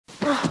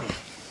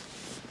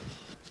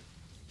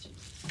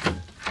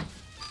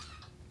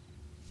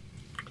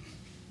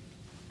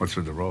What's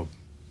with the robe?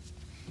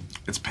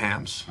 It's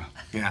Pam's.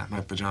 Yeah,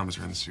 my pajamas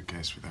are in the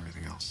suitcase with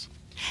everything else.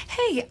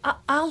 Hey,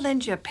 I'll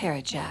lend you a pair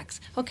of Jacks.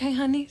 Okay,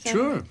 honey?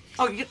 Sure.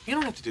 Oh, you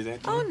don't have to do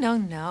that, do Oh, you? no.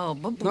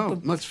 No,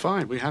 that's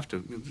fine. We have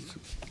to.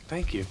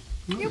 Thank you.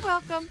 You're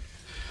welcome.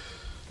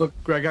 Look,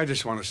 Greg, I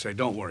just want to say,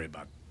 don't worry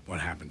about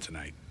what happened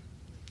tonight.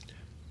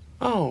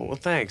 Oh, well,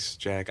 thanks,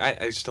 Jack.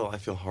 I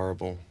feel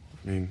horrible.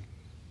 I mean...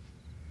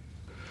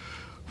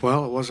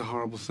 Well, it was a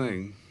horrible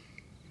thing.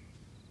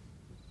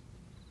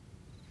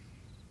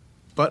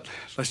 But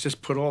let's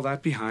just put all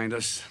that behind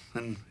us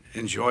and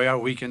enjoy our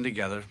weekend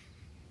together.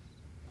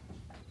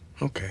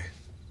 Okay.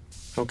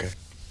 Okay.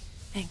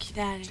 Thank you,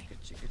 Daddy.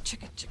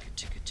 Chicka.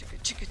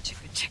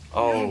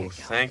 Oh,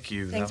 thank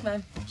you. Thanks,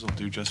 man. Those will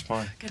do just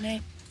fine. Good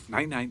night.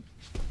 Night-night.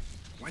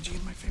 Why'd you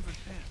get my favorite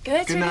pen? Good night,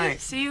 Good sweetie.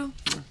 night. See you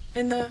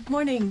in the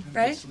morning,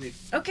 right? Sleep.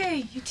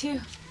 Okay, you too.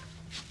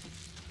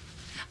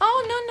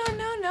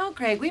 Oh, no,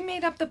 Greg. We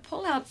made up the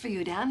pullout for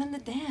you down in the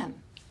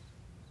den.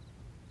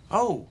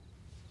 Oh.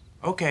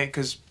 Okay,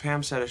 because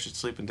Pam said I should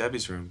sleep in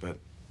Debbie's room, but...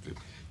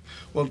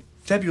 Well,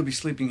 Debbie will be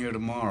sleeping here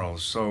tomorrow,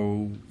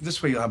 so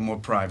this way you'll have more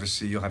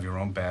privacy. You'll have your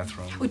own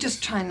bathroom. Well,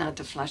 just try not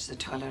to flush the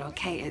toilet,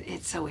 okay?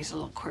 It's always a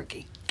little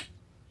quirky.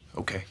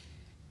 Okay.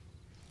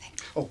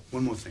 Oh,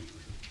 one more thing.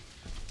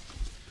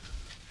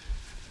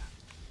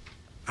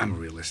 I'm a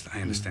realist.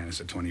 I understand it's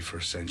the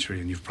 21st century,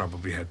 and you've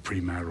probably had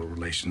premarital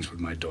relations with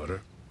my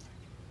daughter.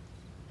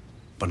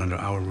 But under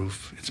our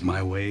roof, it's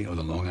my way or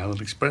the Long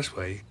Island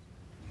Expressway.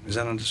 Is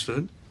that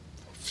understood?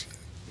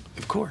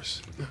 Of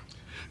course. Yeah.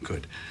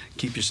 Good.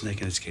 Keep your snake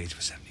in its cage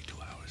for 72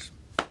 hours.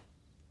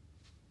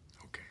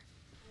 Okay.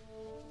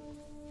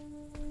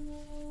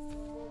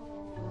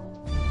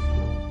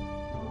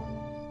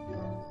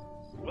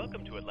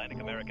 Welcome to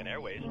Atlantic American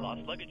Airways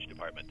Lost Luggage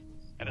Department.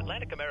 At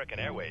Atlantic American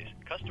Airways,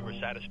 customer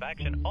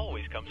satisfaction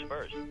always comes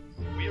first.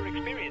 We are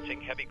experiencing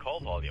heavy call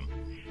volume.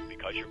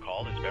 Because your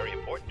call is very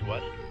important to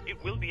us,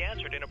 it will be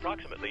answered in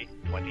approximately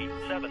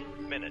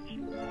 27 minutes.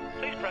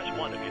 Please press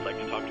 1 if you'd like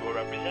to talk to a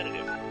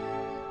representative.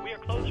 We are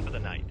closed for the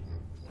night.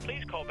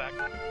 Please call back.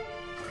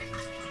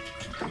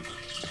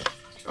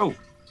 Oh.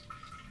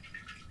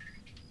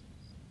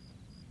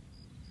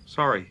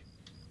 Sorry.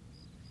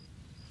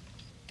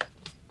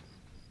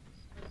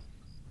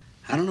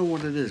 I don't know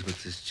what it is, but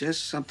there's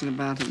just something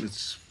about him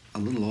that's a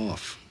little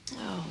off.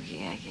 Oh,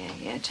 yeah.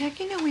 Jack,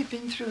 you know we've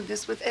been through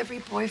this with every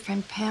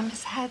boyfriend Pam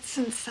has had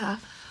since,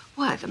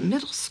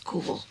 middle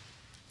school.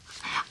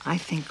 I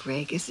think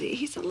Greg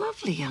he's a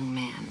lovely young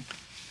man.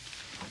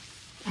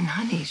 And,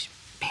 honey,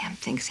 Pam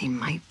thinks he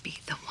might be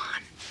the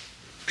one.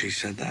 She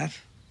said that?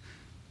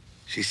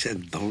 She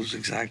said those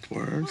exact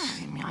words?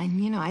 Well, I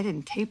mean, I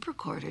didn't tape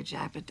record her,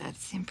 Jack, but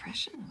that's the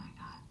impression I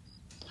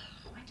got.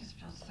 I just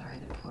feel sorry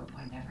the poor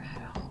boy never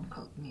had a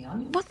home-cooked meal. I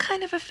mean, what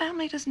kind of a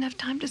family doesn't have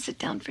time to sit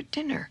down for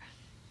dinner?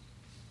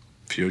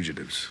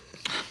 Fugitives.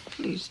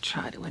 Please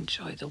try to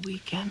enjoy the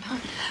weekend, huh?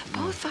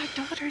 Both our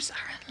daughters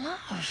are in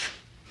love.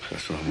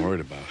 That's what I'm worried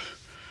about.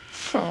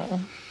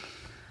 Oh.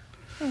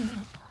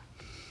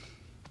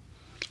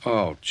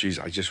 Oh, geez,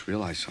 I just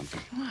realized something.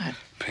 What?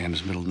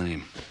 Pam's middle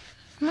name.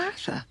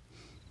 Martha.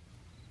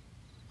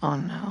 Oh,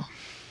 no.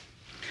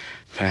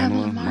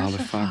 Pamela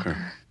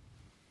motherfucker.